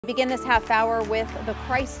Begin this half hour with the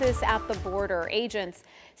crisis at the border. Agents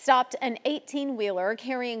stopped an 18-wheeler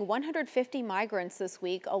carrying 150 migrants this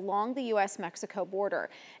week along the U.S.-Mexico border.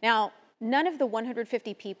 Now, none of the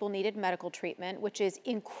 150 people needed medical treatment, which is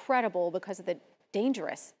incredible because of the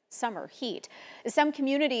dangerous summer heat. Some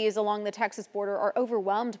communities along the Texas border are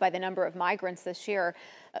overwhelmed by the number of migrants this year.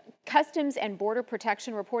 Customs and Border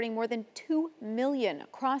Protection reporting more than 2 million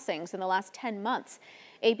crossings in the last 10 months.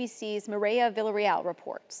 ABC's Maria Villarreal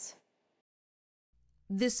reports.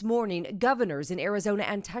 This morning, governors in Arizona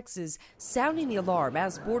and Texas sounding the alarm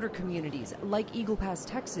as border communities like Eagle Pass,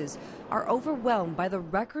 Texas, are overwhelmed by the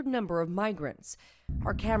record number of migrants.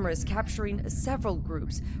 Our cameras capturing several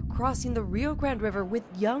groups crossing the Rio Grande River with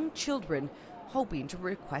young children hoping to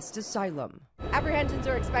request asylum. Apprehensions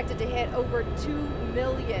are expected to hit over 2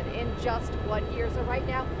 million in just 1 year. So right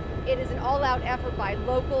now, it is an all-out effort by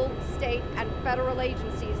local, state, and federal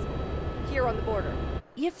agencies here on the border.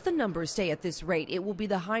 If the numbers stay at this rate, it will be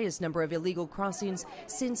the highest number of illegal crossings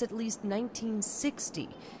since at least 1960.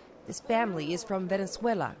 This family is from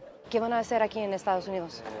Venezuela. ¿Qué van a hacer aquí en Estados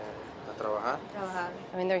Unidos? A trabajar.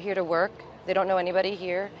 I mean, they're here to work. They don't know anybody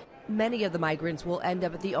here. Many of the migrants will end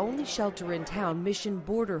up at the only shelter in town, Mission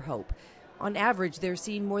Border Hope. On average, they're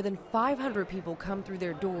seeing more than 500 people come through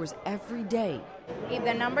their doors every day. If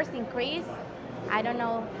the numbers increase, I don't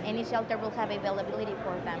know any shelter will have availability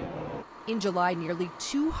for them. In July, nearly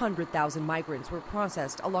 200,000 migrants were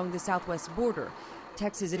processed along the southwest border.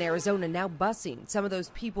 Texas and Arizona now busing some of those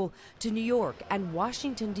people to New York and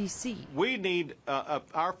Washington, D.C. We need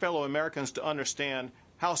our fellow Americans to understand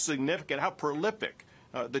how significant, how prolific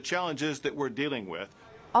the challenges that we're dealing with.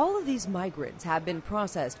 All of these migrants have been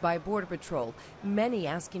processed by Border Patrol, many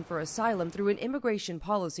asking for asylum through an immigration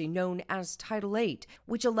policy known as Title VIII,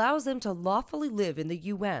 which allows them to lawfully live in the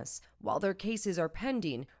U.S. while their cases are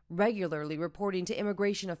pending, regularly reporting to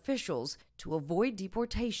immigration officials to avoid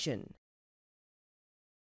deportation.